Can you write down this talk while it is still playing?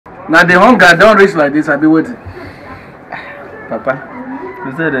Now the hunger don't reach like this, I'll be waiting. Papa,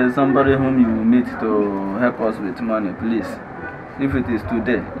 you said there's somebody whom you will meet to help us with money, please. If it is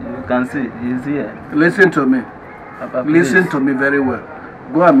today, you can see he's here. Listen to me. Papa, listen to me very well.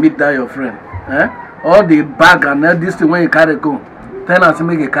 Go and meet that your friend. All the bag and all this thing when you carry go. Tell us to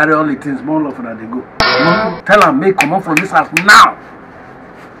make you carry all the things more often than they go. Tell them make come on from this house now.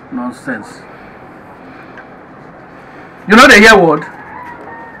 Nonsense. You know the hear word?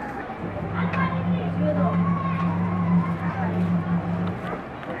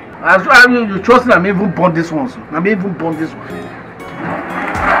 As well, you trust me, I'm even born this one. So. I'm even born this one.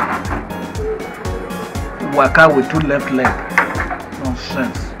 Waka with 2 left leg.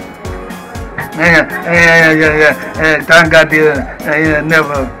 Nonsense. Thank God they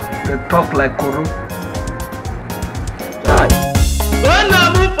never talk like CORO. When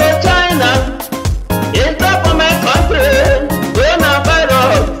I move for China, in top of my country, when I buy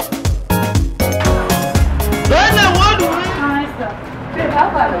up. When I want to. Hi, sir.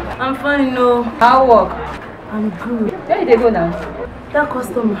 I'm fine, no. How work? I'm good. Where did they go now? That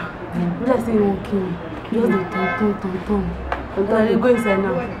customer. Let's say he won't kill me. Just the tom. I go inside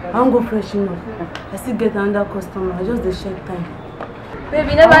now. I won't go freshen up. I still get another customer. I just the check time.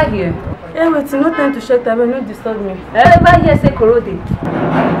 Baby, never here. Yeah, wait, no time to check time. Don't disturb me. Never here say CORO day.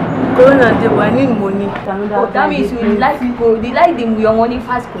 Corona day, but I need money. Oh, that means you like CORO. You like your money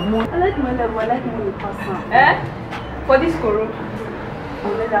fast. I like my level. I like money fast. For this CORO. I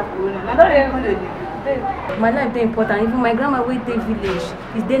like that Corona. I don't even my life is important. Even my grandma wait in village.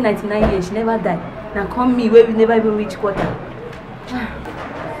 She's there 99 years. She never died. Now come me where we never even reach quarter.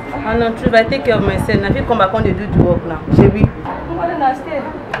 I'm not true. If I take care of myself, now if you come back on they do the work now. Shebi. I'm gonna stay.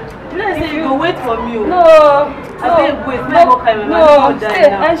 If you go wait for me. No. I say wait. No. Stay.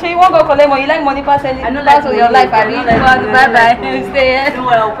 And she won't go collect money. You like money pass anything. I know that's your life. I mean, bye bye. Stay.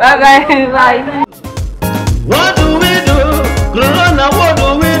 Bye bye. Bye. What do we do? Corona, what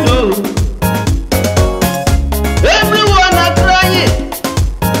do we do? Everyone are crying.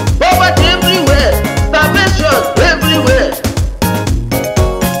 Poverty everywhere. Starvation everywhere.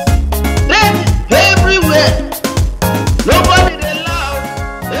 Death everywhere. Nobody they laugh.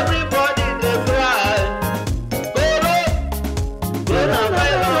 Everybody they cry.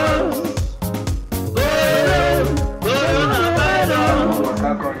 Coronavirus.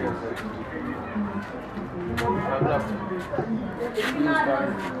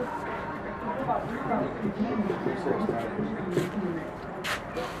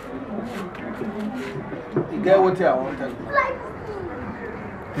 You get what I want to tell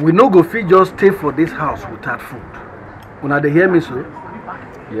you. We no go fit just stay for this house without food. Una dey hear me so?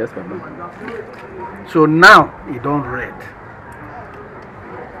 Yes, Papa. So now it don't red.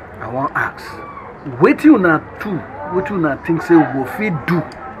 I want ask. What you not do? What you not think say we go fit do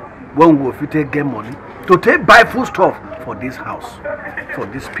when we go fit take get money to take buy food stuff for this house for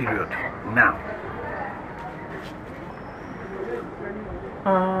this period now?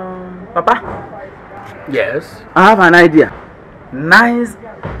 Papa. Yes. I have an idea. Nice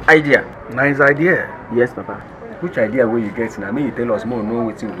idea. Nice idea. Yes, Papa. Which idea will you get? I mean, you tell us more, no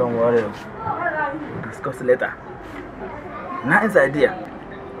waiting. Don't worry. We'll discuss later. Nice idea.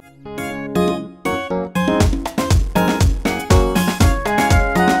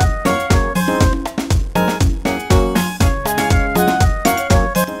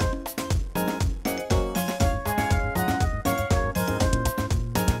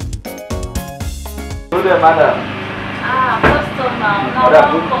 Good day, madam. Customer. Now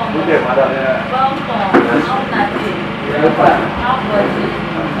welcome. Good day, madam. Welcome.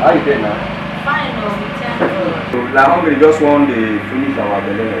 How you doing now? Fine, no, we thank you. So, la hungry just want to finish our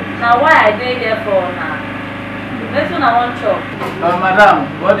belly. Now why I dey here for now? This one I want chop. Madam,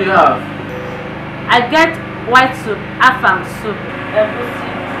 what do you have? I get white soup, afang soup, egusi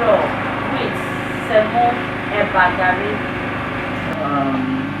draw, wheat, semo, eba garri.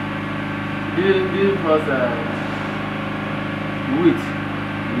 This was wheat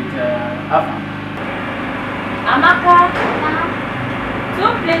with afang. Amaka, 2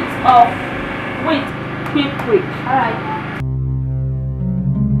 plates of wheat, quick. Alright.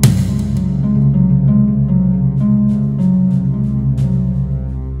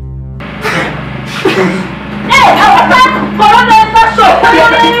 Hey, Amaka, CORO-19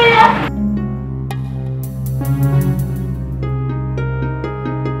 show.